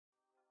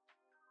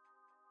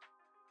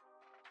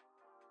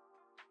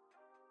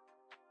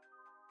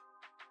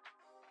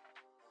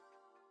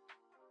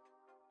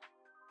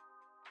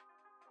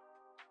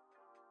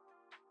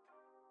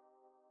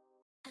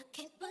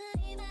can't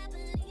believe I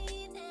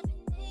believed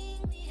everything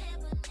we had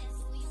was less.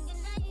 So young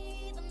and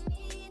naive of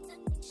me to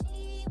think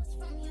she was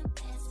from your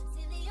past.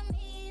 Silly of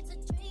me to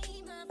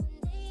dream of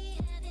one day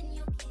having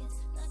your kids.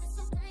 Love is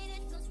so blind,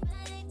 it feels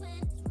right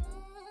when it's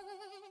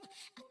wrong.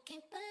 I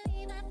can't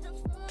believe I fell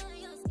for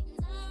your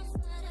schemes, I'm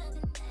smarter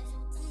than that.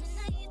 I'm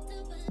naive to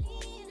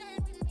believe that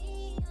with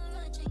me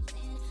you're a changed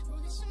man.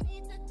 Foolish of me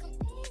to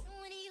compete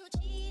when you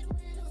cheat,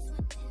 we'll lose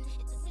within.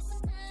 It took me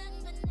some time,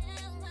 but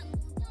now I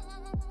moved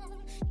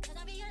on. Because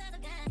I realize I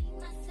got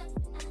myself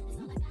and it's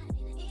all I got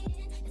in the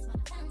end. It's what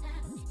I found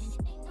out, and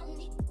it ain't no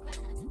need to cry.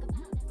 I took a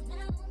vow that from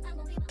now on I'm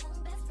gonna be my own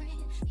best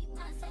friend. Be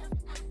myself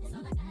and it's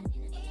all I got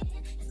in the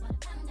end. It's what I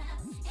found out,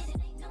 and it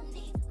ain't no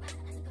need to cry.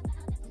 I took a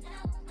vow that from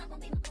now on I'm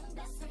gonna be my own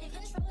best friend.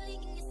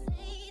 Controlling and you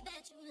say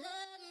that you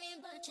love me,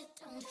 but you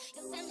don't.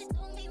 Your family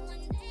told me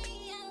one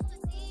day I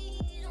would see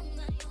it on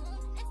my own.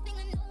 Next thing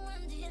I know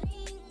I'm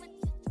dealing with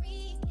your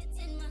 3 kids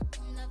in my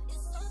own. Love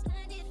is so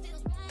blind, it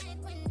feels right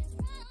when it's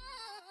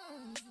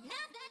wrong.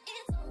 Now that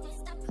it's over,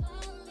 stop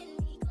calling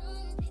me,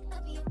 come pick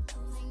up your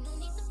clothes. Ain't no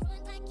need to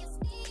front like you're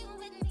still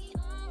with me,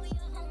 all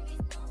your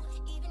homies know.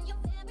 Even your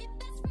very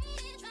best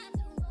friend tried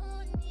to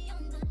warn me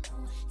on the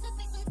low. Took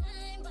me some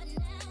time, but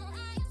now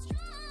I am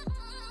strong.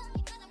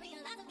 Because I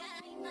realize I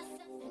got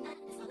myself and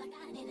it's all I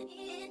got in the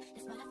end.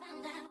 It's what I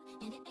found out,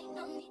 and it ain't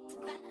no need to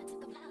cry. I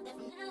took a vow that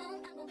from now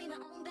on I'm gonna be my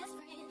own best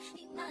friend.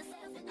 Be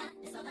myself and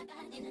it's all I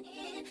got in the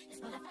end.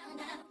 It's what I found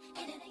out,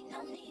 and it ain't no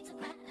need to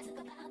cry. I took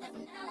a vow that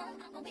from now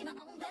on I'm gonna be my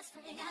own best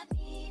friend. I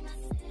be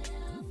myself and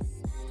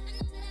I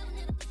know that I will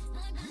never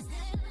find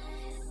myself.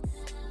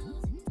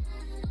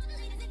 All the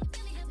ladies, if you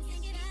feel me, help me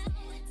sing it out.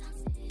 I'm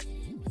spent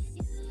with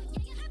you.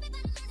 Yeah, you hurt me, but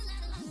I learned a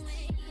lot along the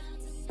way. How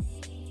to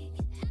make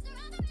it. After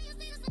all the rain, you'll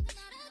see there's something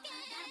out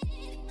again. I be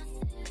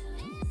myself.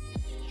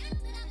 Yeah, I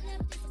know that I will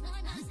never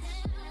disappoint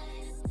myself.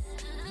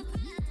 I'm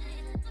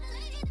fine. All the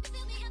ladies, if you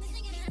feel me, help me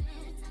sing it out.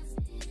 I'm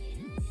spent with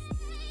you.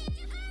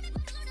 You hurt me,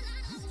 but I learned a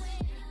lot along the way.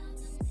 How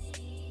to make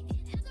it.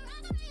 After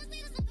all the rain, you'll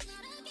see there's something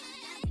out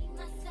again. I be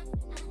myself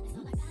and it's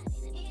all I got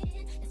in the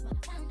end. It's what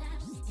I found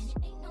out, and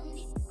it ain't no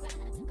need to cry.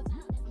 I took a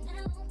vow that from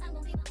now on I'm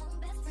gonna be my own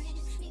best friend.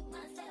 Be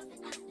myself and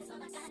it's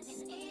all I got in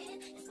the end.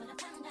 It's what I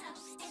found out,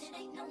 and it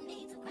ain't no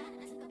need to cry.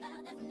 I took a vow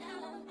that from now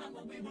on I'm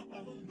gonna be my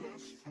own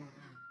best friend.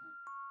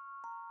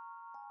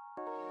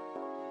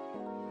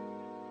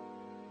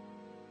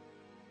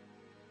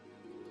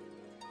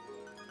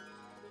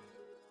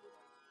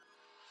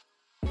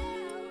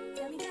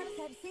 Tell me that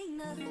I had seen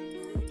her.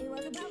 It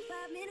was about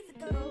 5 minutes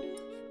ago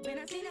when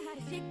I seen her had a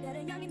chick that a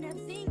youngin' never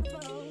seen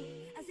before.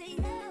 I say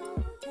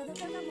yo, tell the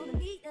girl I wanna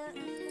meet her.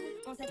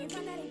 On second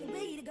thought, that ain't the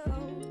way to go.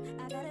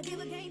 I gotta give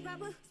her game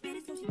proper, spit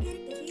it so she get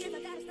it. There she is,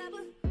 I gotta stop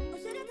her. Or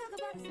should I talk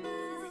about a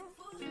smile?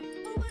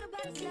 Or what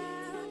about a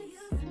style?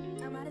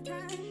 I'm out of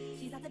time,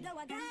 she's out the door,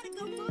 I gotta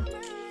go for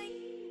mine.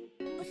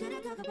 Or should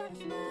I talk about a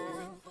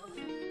smile?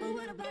 Or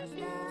what about a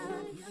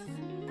style?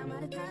 I'm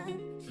out of time,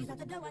 she's out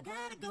the door, I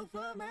gotta go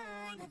for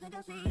mine. Let the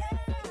door say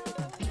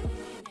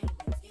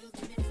excuse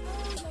me,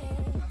 oh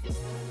yeah.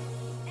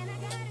 And I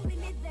gotta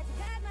admit that you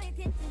got my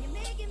attention, you're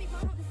making me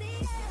want to say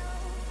oh.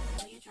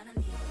 Know you're tryna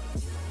leave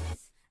this,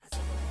 I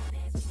see the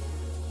dance with you.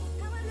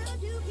 How I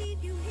love you, keep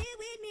you here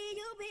with me,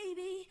 yo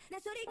baby. Now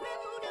shorty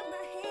grab hold of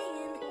my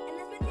hand, and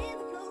let's pretend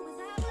the flow is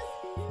ours.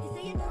 You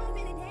say you don't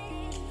really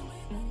dance,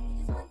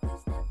 just one two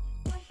step,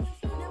 one two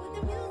step. Now with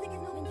the music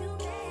is moving too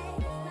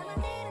fast, now my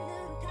head a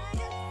little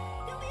tired.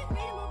 Don't be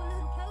afraid to move a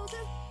little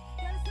closer.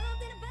 Girl, there's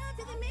something about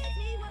you that makes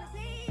me wanna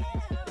say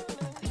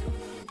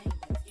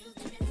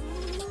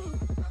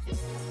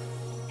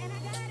and I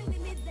gotta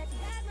admit that you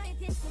got my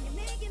attention, you're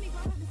making me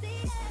want to say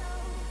oh.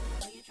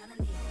 Are you tryna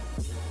leave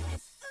this?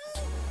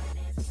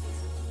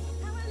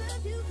 How I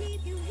love to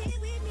keep you here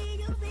with me,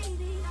 yo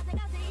baby.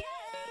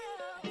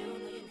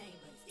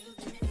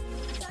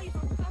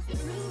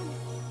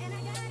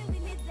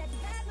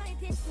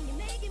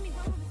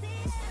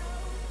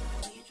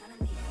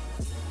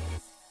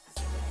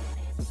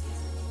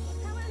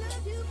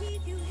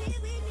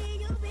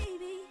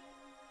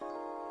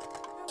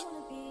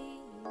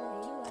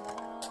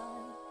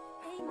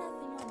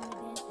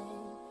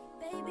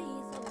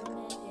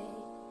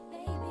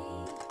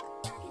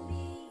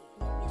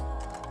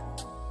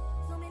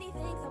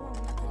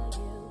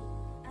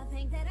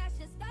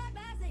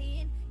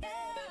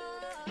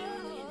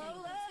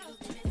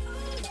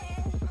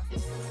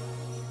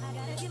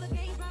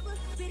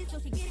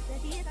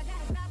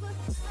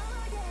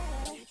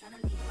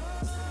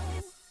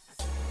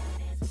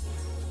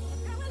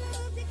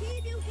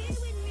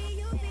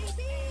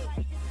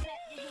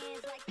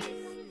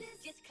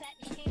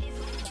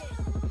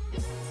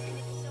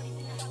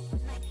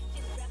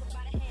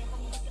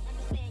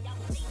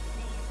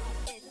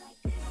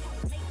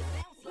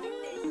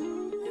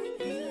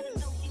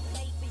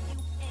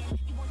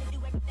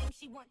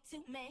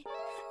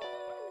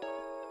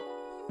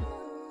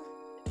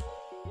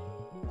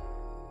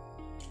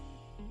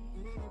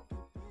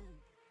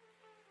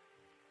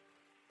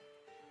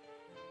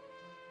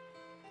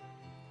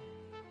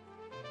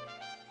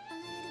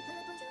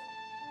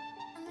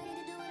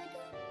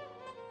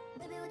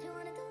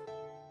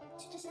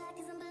 Just like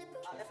 'cause I'm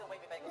bulletproof. Listen,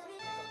 wait, baby.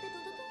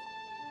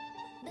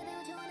 Baby,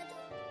 what you wanna do?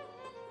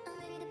 I'm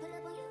ready to pull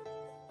up on you.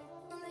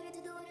 I'm ready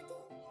to do what I do.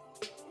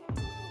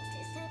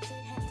 This type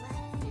shit have you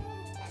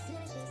wildin'. That's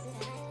little shit that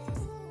I highlight.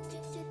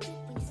 Drip, drip, drip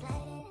when you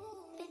slide it.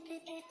 Drip,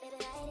 drip, drip, baby,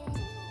 ride it.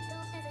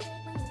 Don't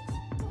hesitate when you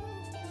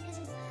get it 'cause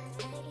you know I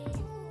like it.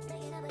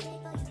 Break it up a day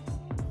for you.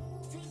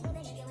 Sweet,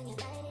 baby, like it when you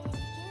bite it.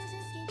 Can't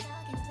just keep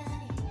talking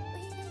about it. We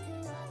need to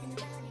walking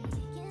about it.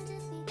 Can't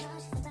just be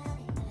cautious about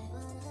it. I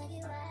wanna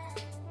get wild.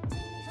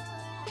 Take me for a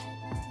ride,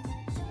 boy.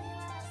 Show me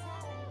where I'm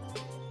slide, boy.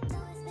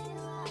 Know it's been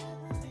a while,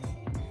 boy.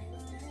 I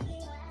wanna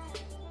get wild.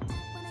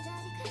 I wanna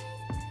drive you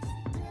crazy.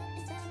 Pull up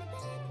and sign me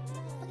back.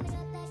 Fucking it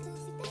up like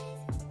Lucy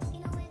Daisy. You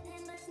know it's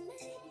 10 bucks a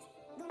minute.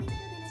 But we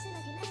better than that shit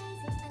like you're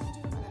lazy. I need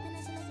you to roll up in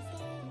that shit like you're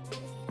scared.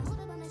 Don't hold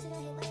up on that shit, I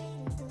hate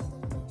waiting.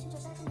 Shoot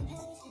your shot and be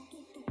patient.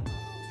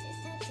 This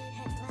type shit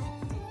have you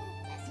wildin'.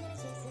 That's little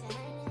shit that I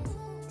highlight.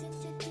 Drip,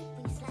 drip, drip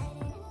when you slide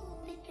it.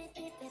 Drip, drip,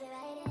 drip, baby,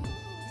 ride it.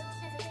 Don't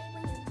hesitate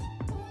when you get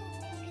it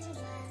 'cause you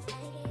know I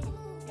like it.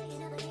 Break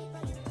it up a day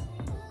for you.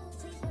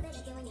 Sweet, baby,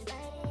 like it when you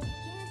bite it.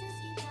 Can't just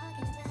keep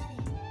talking about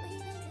it. We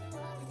need to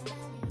walking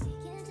about it.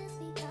 Can't just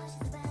be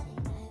cautious about it.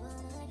 I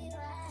wanna get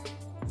wild.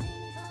 Take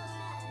me for a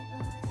ride,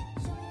 boy.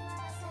 Show me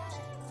where I'm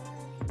slide, boy.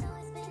 Know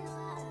it's been a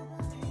while,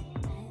 boy.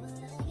 I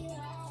wanna get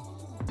wild.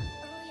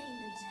 Oh yeah,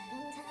 you know you try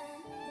long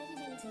time. Baby,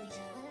 baby, till you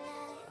try one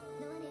lie.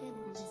 No, I need it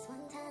more than just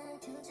one time,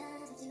 2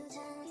 times, a few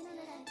times. You know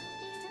that I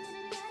need to live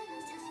it right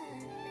on time.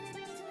 Baby,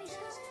 baby, till we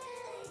try one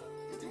lie.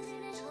 I'm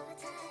putting in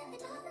overtime,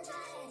 and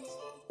overdrive.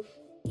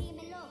 Give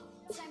me low,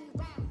 turn me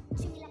round,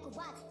 treat me like a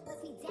watch,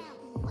 bust me down.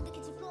 On the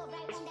kitchen floor,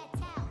 right on that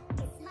towel.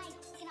 It's mine,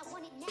 and I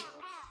want it now.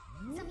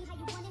 Ow. Tell me how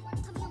you want it.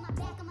 Put me on my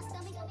back, on my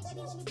stomach.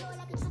 Baby, let me blow it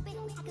like a trumpet.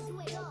 I can do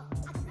it all.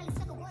 I can probably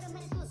suck a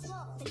watermelon through a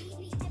straw. Believe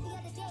me, every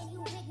other day,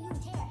 new wig, new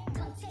hair.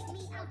 Come take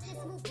me out,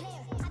 just move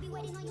there. I be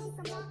waiting on you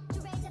some more.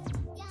 You ready to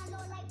down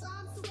low like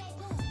bombs to red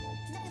boom.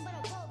 Nothing but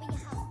a roll in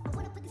your house. I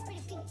wanna put these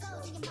pretty pink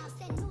toes in your mouth.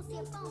 Send news to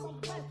your phone while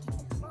you working.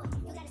 Boy,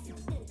 you gotta see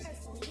the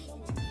person, believe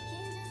me.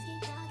 Can't just keep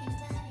talking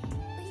about it.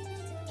 We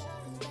need to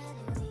talking about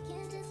it. We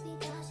can't just be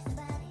cautious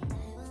about it.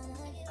 I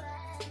wanna get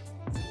wild.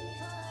 Take me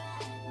for a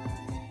ride, boy.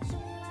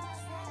 Show me where I'm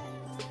slide,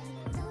 boy.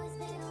 Know it's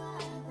been a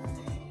while, boy.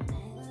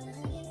 I wanna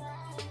get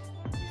wild.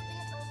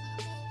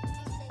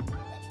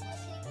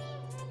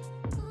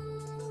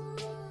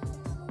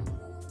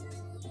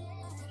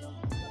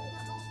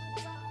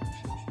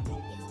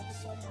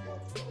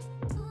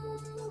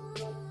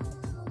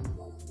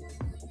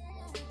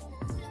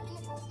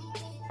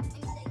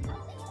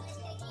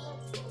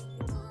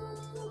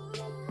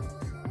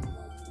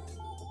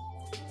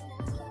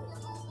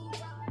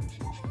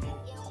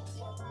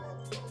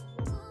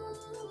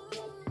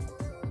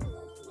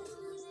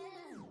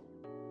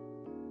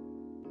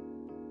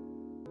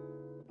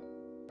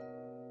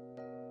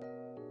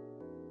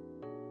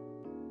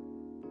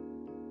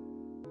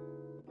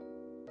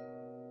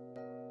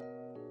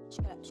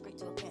 Straight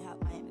to a penthouse,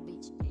 Miami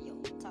Beach. Hey, yo,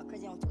 talk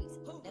crazy on tweets.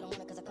 They don't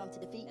want it 'cause I come to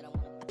defeat. I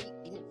peep,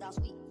 these niggas all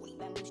sweet.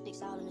 Bamboo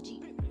sticks all in the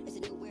Jeep. It's a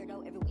new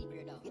weirdo every week.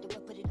 Get the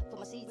whip, put it up for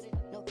my seeds.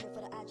 No care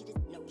for the IG, just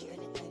no care.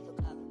 Anything for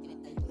club. They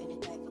do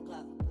anything for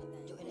club.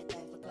 Do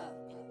anything for club.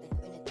 They do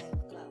anything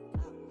for club.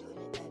 Do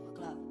anything for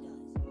club.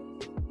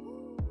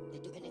 They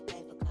do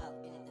anything for club.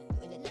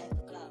 Do anything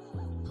for club.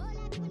 Whole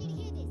lot of people need to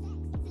hear this.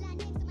 It's a lot of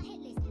names on my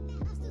hit list.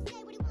 I'll still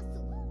say what he wants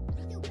to.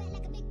 Still wet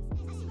like a big.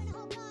 I should run a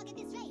whole blog at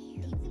this rate.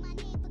 They using my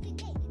name for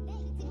clickbait.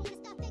 They don't wanna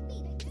stop fake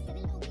beef. Got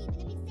a little beef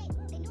in the mixtape.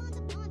 They know I'm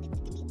the bomb. They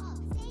took me off.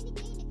 Say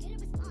anything to get a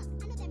response.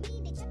 I know that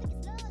mean they traffic is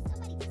slow.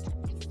 Somebody just gotta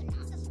practice the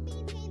law. So she be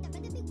tame. I'd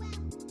rather be wild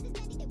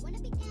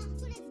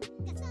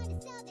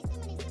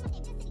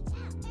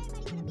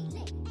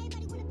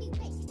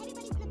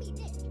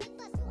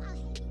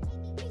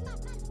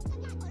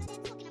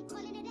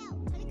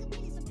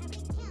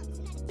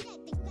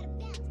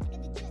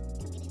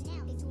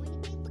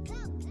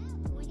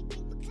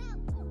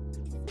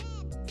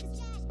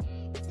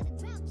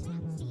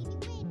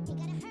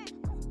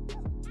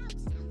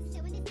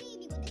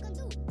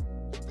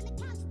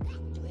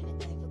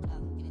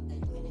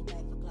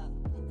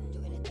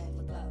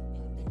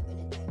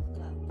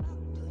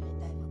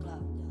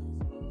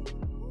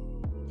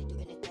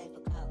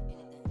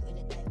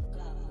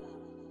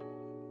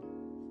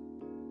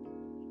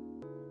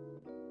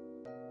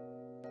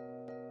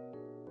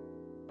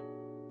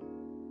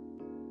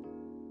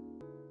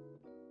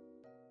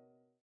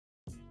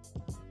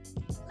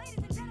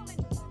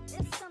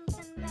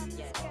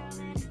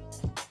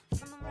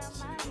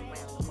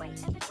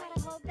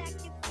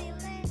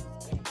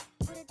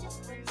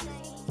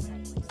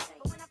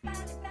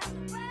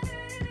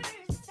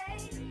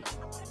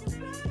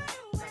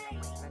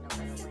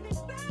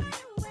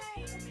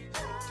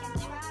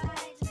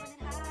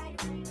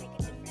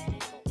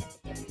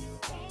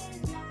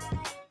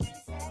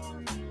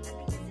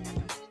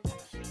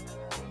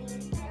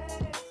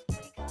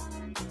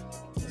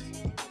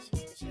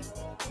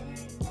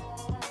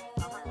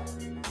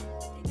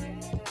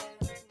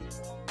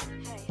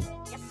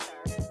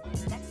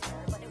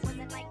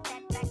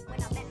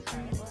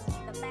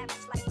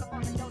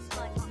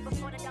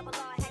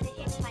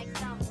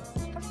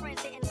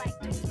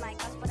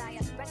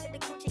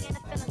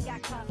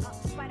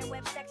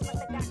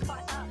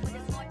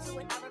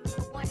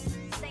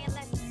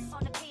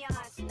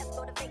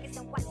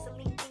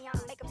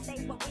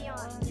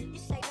peons. You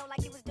say no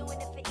like you was doing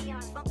it for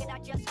eons. Bump it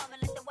out just hum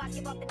and let the watch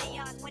give off the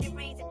neons. When it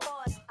rains, it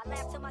pours. I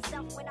laugh to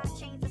myself when I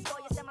changed the score.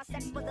 You said my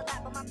sex was a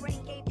lie, but my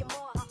brain gave you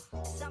more.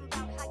 Something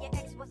about how your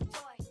ex was a toy.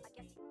 I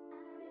guess.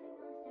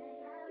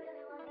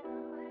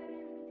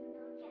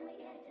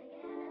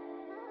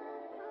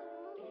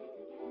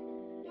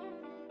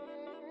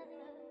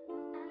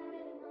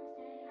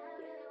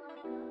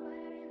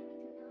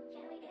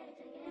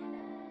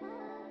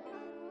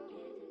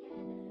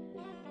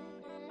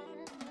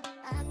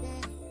 I've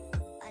been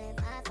all in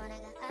my phone, I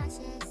got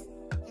options,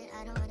 and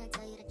I don't wanna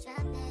tell you to drop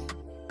it,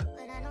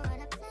 but I don't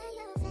wanna play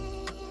your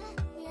fair,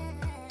 yeah.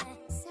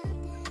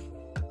 Something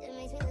that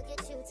makes me look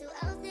at you too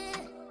often.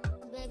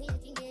 Baby, you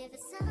can give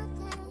it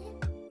something.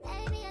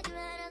 Baby, I do it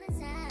all the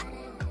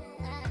time.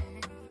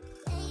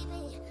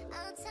 Baby,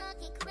 I'm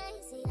talking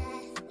crazy. I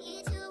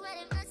need you right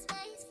in my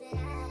space, but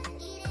I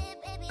need it,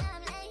 baby.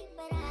 I'm late,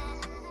 but I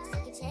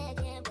still can check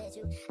in with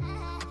you. I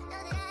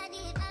know that I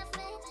need my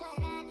friends, but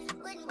I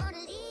wouldn't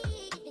wanna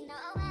leave, even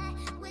though I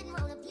wouldn't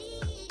wanna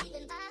bleed,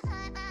 even my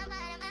heart, my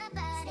mind, and my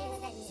body. Says,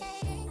 my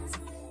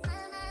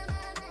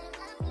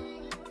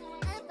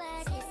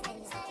body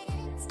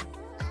says,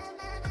 my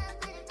mind,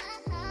 and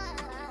my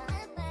heart,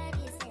 my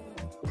body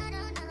says, I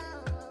don't know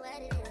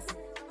what it is.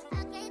 I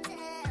can't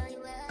tell you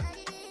what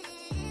it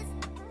is,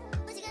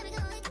 but you got me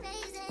going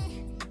crazy.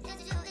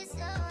 Just you is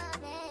so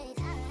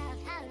amazing.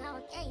 How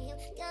long can you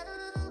go,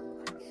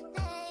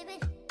 baby?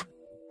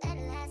 That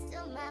lasts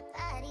till my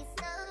body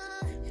so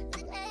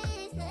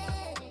crazy.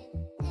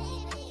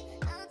 Baby,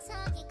 I'm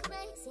talking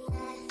crazy. I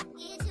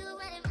need you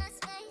right in my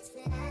space,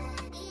 but I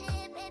need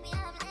it, baby.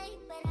 I'm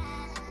late, but I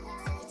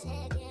still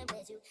check in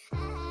with you. I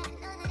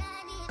know that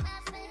I need my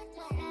friends,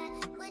 but I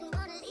wouldn't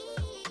wanna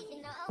leave. You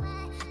know I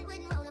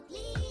wouldn't wanna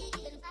bleed,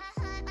 even my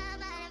heart, my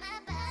mind, and my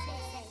body.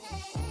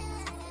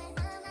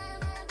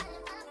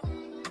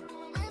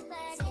 My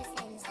body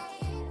says,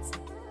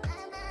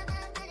 my mind,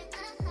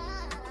 and my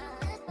heart,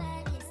 my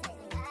body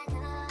says, I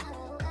know,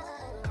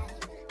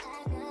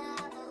 I know,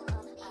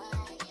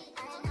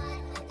 I know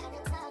you ain't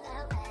gotta talk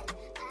alright.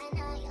 I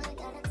know you ain't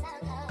gotta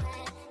talk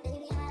alright.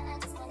 Baby, I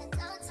just wanna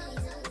talk to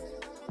you.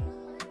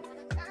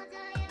 Talk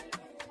to you.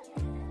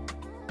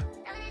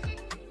 Know what it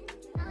is,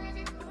 know what it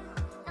is,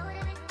 know what it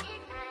is.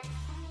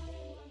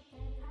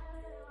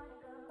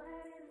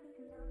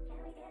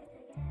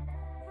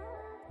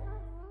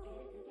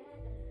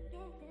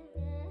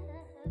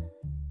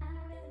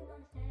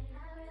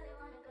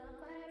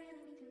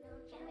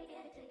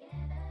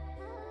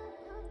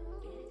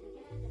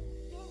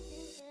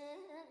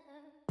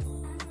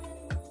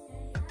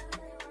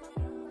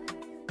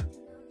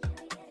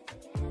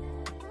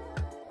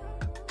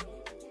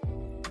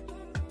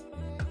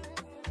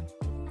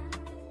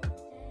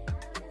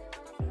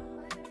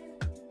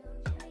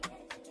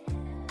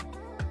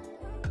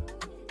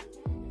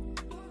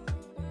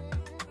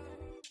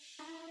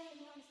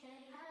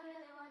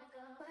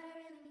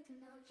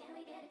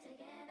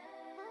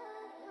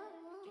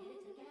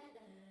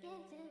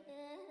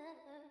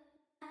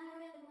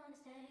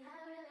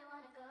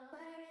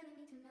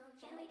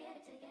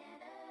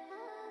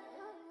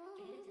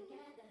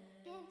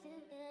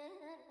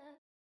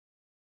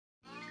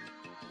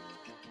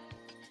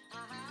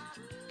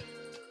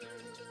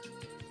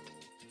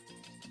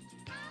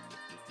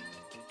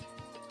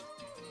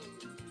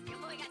 Your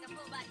boy got the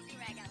full body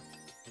do-rag out.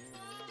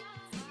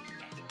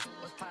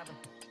 What's poppin'?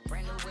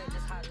 Brand new whip,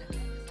 just hopped in.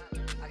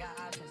 I got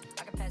options,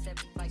 I can pass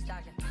that like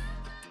stocking.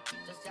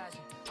 Just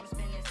joshing, I'm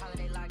spending this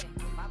holiday locking.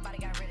 My body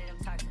got rid of them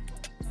toxins.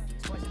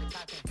 Sports in the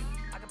top 10.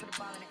 I can put the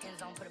ball in the end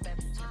zone, put it back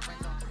to the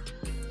friend zone.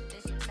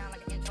 This shit sound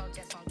like an intro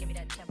jet song, give me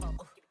that tempo.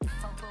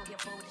 Told fool, he a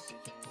fool with this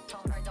shit.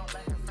 Told her don't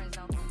let her friends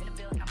know. In the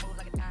building, I move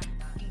like a dime.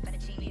 Eating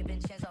fettuccine and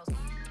Vincenzo's.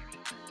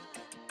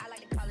 I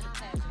like to call it a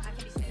passion. I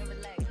can be sitting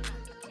relaxing.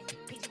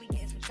 PG, we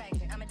getting some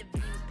traction. I'm at the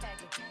videos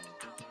packing.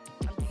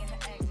 I'm digging her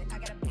accent. I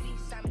got a beauty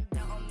Simon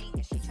down on me,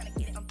 and she tryna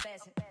get it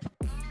unfastened.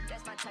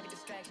 That's my type of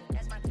distraction.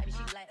 That's my type of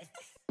she Latin.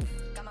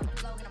 Got my own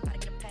flow and I'm about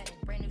to get a patent.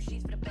 Brand new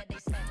sheets for the bed they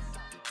set.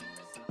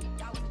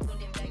 Y'all wasn't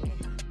tuned in back then.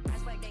 I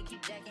swear they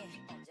keep jacking.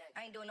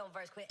 I ain't doing no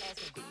verse, quit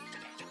asking.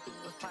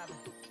 What's poppin'?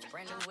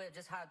 Brand new whip,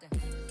 just hopped in.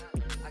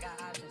 I got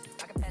options,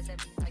 I can pass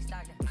that like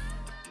stocking.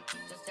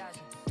 Just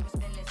joshing, I'm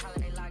spending this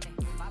holiday locking.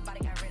 My body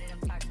got rid of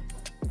them toxins.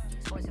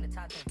 Sports in the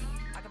top 10.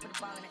 I can put the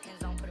ball in the end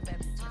zone, put it back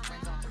to the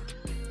friend zone.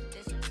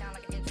 This shit sound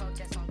like an intro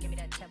jet song, give me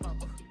that tempo.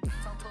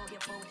 Told fool, he a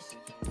fool with this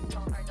shit.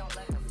 Told her don't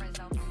let her friends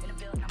know. In the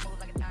building, I move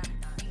like a dime.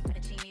 Eating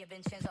fettuccine and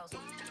Vincenzo's.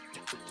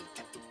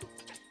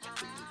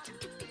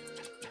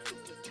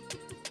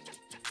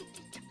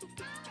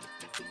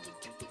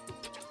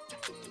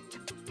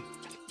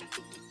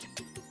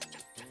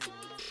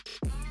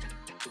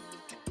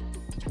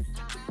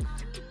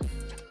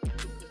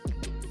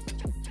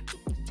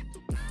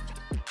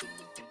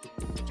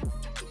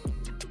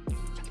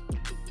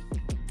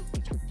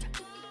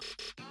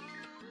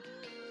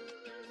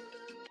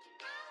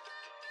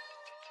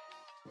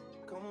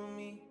 Come with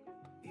me,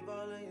 leave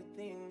all of your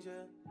things,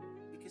 yeah.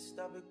 We can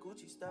stop at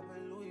Gucci, stop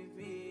at Louis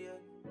V, yeah.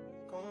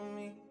 Come with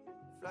me,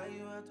 fly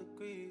you out to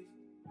Greece.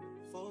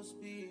 Full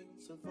speed,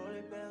 so for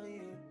les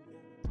Perrier.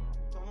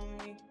 Come on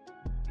me,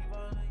 leave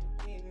all of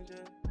your things,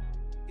 yeah.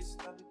 You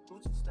stop it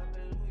Gucci, stop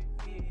it Louis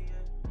V,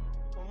 yeah.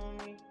 Come on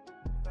me,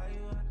 fly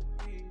you out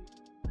to Greece.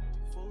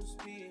 Full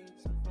speed,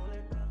 so for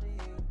les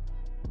Perrier.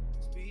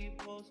 Speed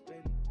post,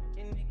 baby,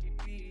 in Nikki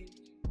Beach.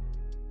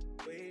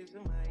 Waves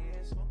in my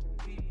ear, smoking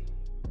weed.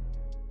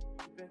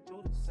 Been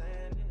through the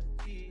sand in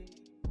the deep.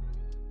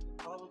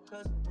 All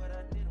because of what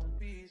I did on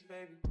beats,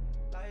 baby.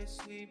 Life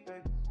sweet,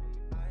 baby.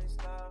 I ain't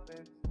stop,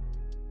 baby.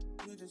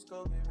 You just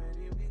go get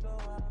ready, we go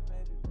out,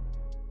 baby.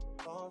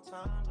 Long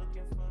time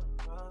looking for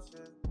the bounce,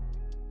 yeah.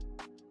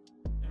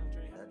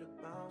 Andre had to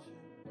bounce,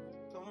 yeah.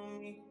 Come on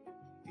me,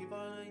 leave all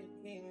of your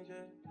things,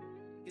 yeah.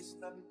 Get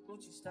stop it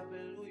Gucci, stop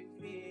it Louis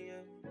V,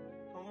 yeah.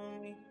 Come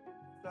on me,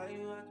 fly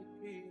you out the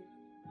breeze.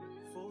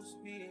 Full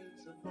speed,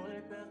 so for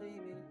les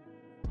Perrier.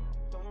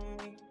 Come on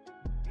me,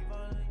 leave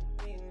all of your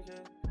things,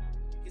 yeah.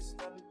 Get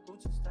stop it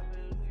Gucci, stop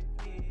it Louis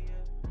V,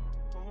 yeah.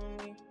 Come on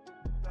me,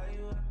 fly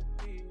you out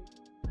the breeze.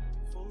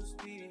 Full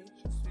speed,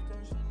 je suis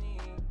ton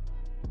génie.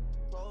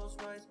 Rolls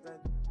Royce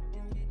back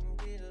in hidden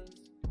deals.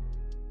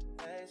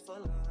 Bags full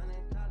of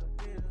 $100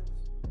 bills.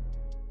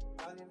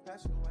 Walking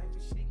past your wife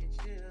and she get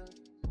chill.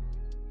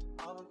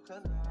 All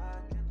because of how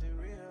I kept it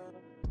real.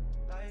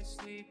 Light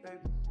sleep,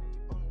 baby,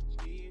 on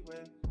the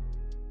G-Way.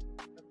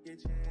 I'll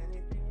get you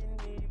anything you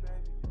need,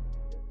 baby.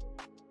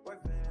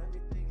 Work for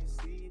everything you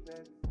see,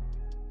 baby.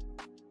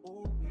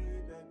 Ooh,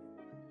 baby,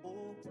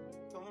 ooh,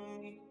 come on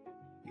me.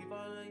 Leave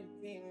all of your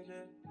things,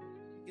 yeah.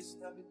 You can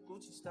stop it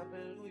Gucci, stop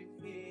it Louis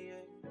V,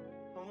 yeah.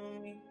 Come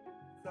on me,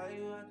 fly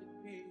you out the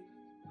breeze.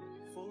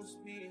 Full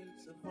speed,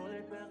 so for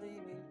les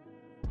Perrier.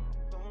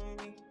 Come on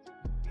me,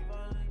 leave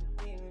all of your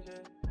things,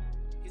 yeah.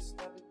 You can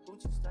stop it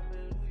Gucci, stop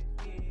it Louis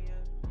V,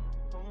 yeah.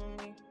 Come on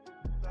me,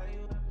 fly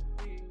you out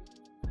the breeze.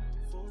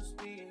 Full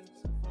speed,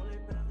 so for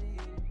les Perrier.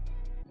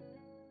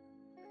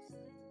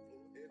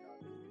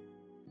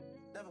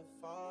 Never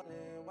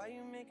falling, why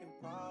you making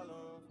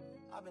problems?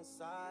 I've been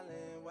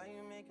silent, why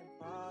you making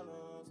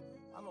problems?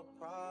 I'm a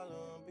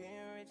problem,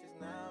 being rich is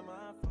not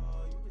my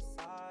fault. You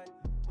decide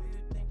who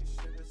you think you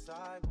should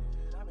reside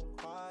with. I've been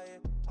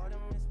quiet, hard to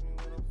miss me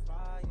when I'm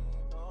flying.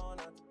 Going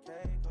out to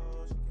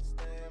Keiko, she can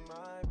stay in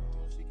my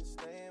room, she can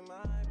stay in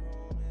my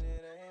room, and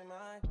it ain't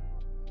mine.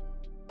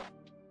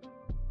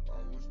 I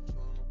was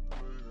tryna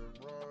play it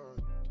right.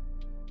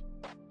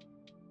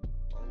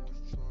 I was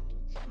tryna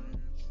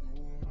treat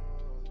you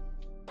nice.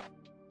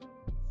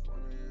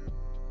 Funny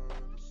how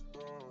at the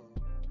start,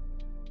 see me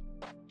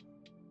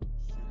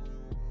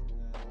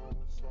when I'm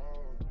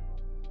outside.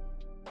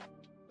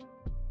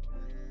 We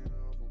ain't have a problem. Do you really find one? Are you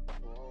gonna get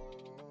it back?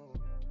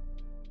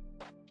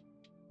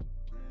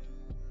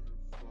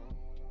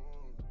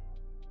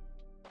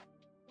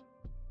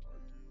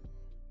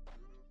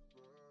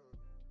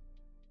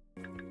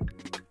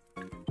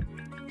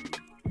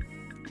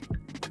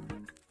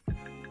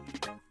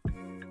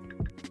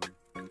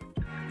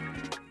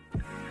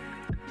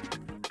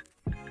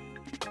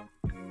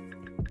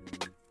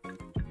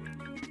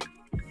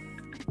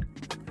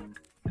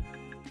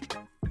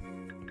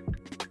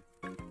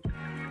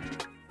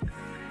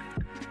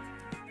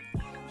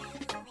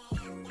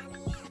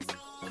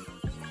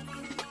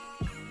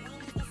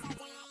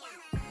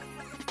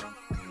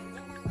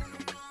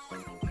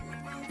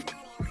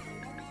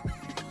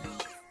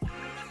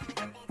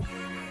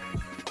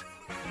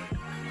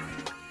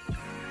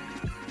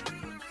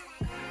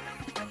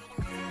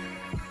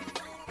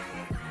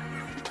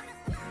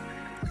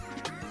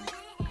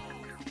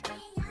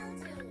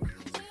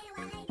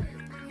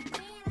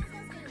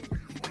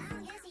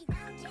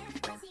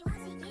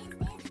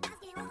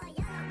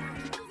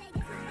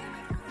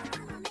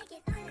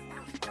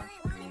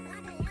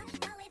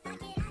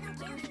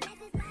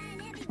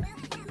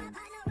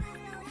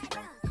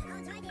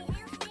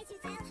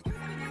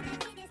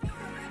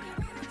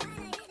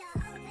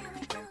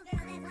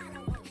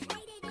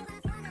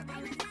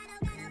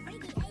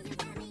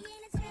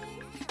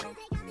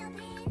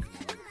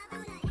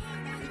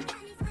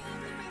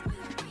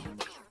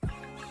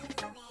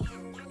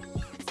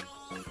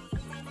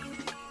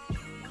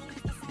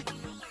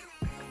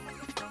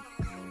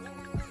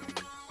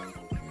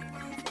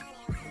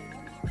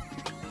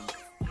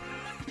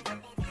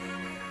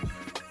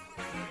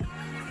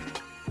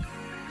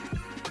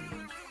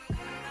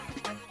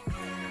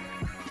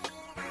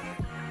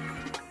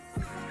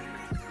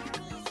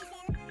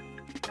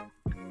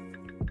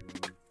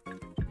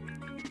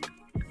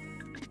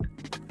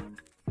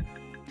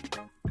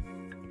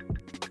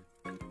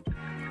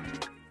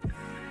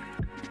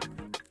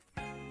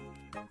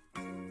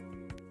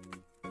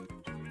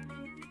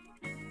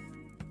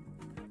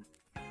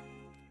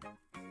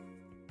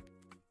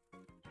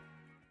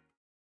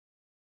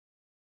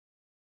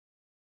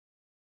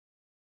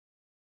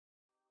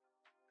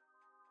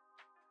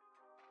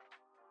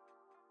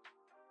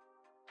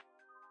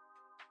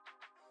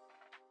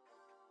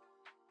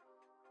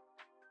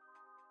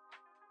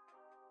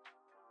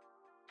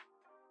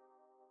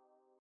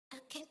 I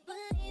can't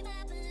believe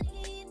I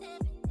believed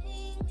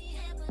everything we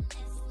had, but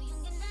that's so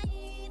young and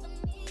naive of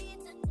me.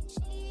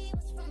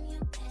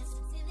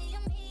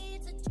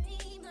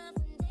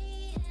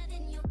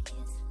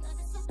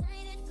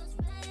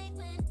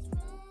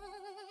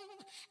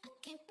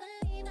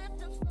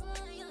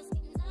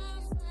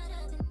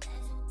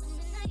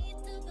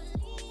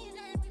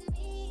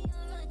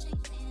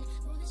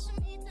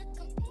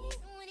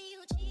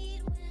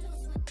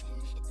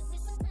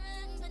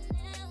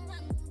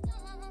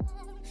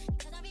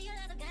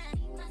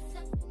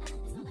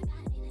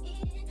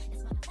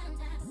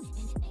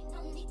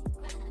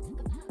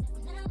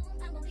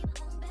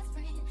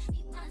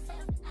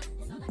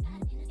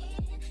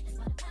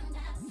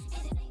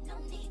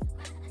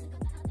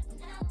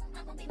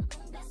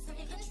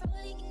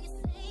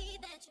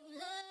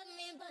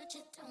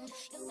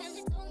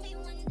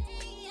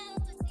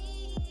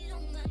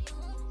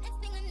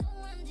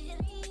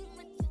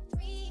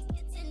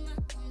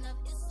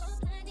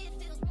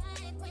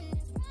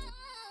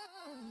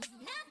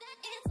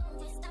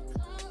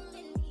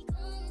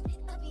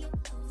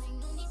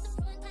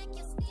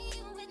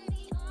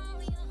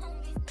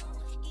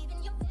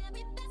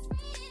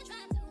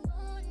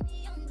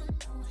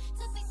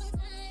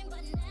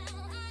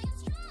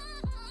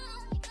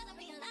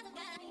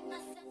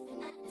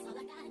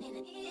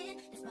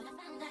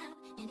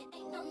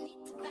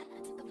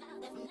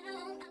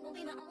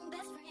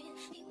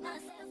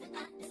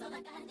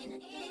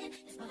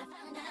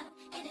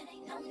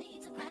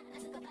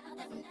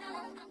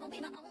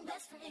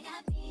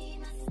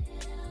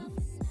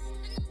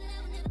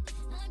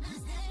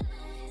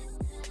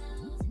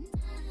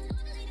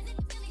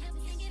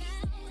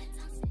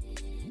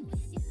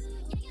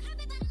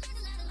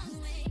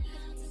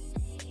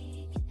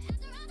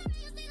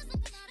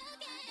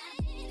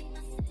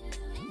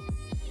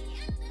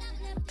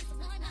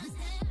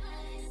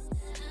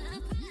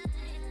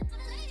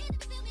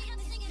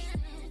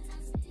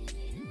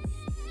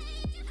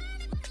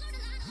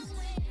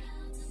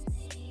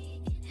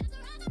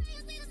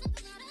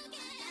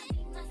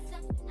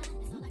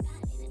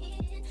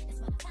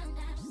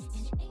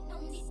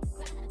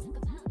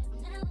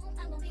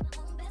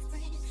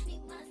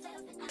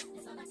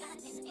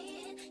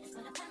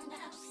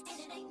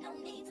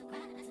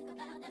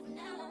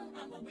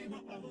 be my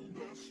own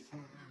best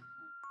friend.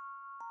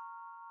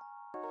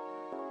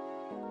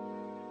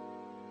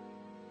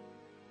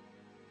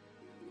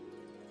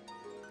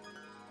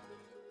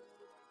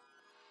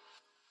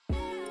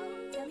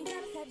 Tell me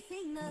that I had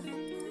seen her.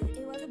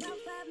 It was about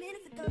 5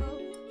 minutes ago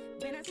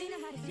when I seen her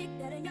hottest chick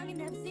that a youngin'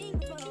 never seen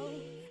before.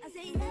 I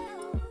say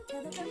yo,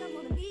 tell the girl I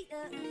wanna meet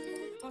her.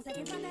 On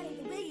second thought, that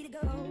ain't the way to go.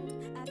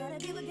 I gotta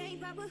give her game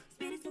proper,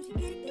 spit it so she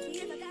get it. There she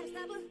is, I gotta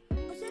stop her.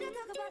 Or should I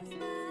talk about a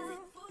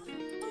smile?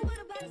 Or what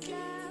about a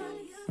style?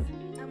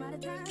 I'm out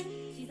of time.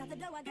 She's out the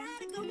door, I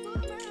gotta go for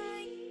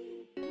mine.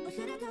 Or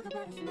should I talk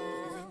about a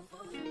smile?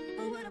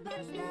 Or what about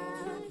a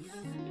style?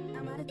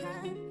 I'm out of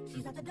time.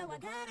 She's out the door, I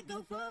gotta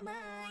go for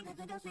mine. Let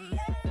the girl say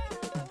yeah.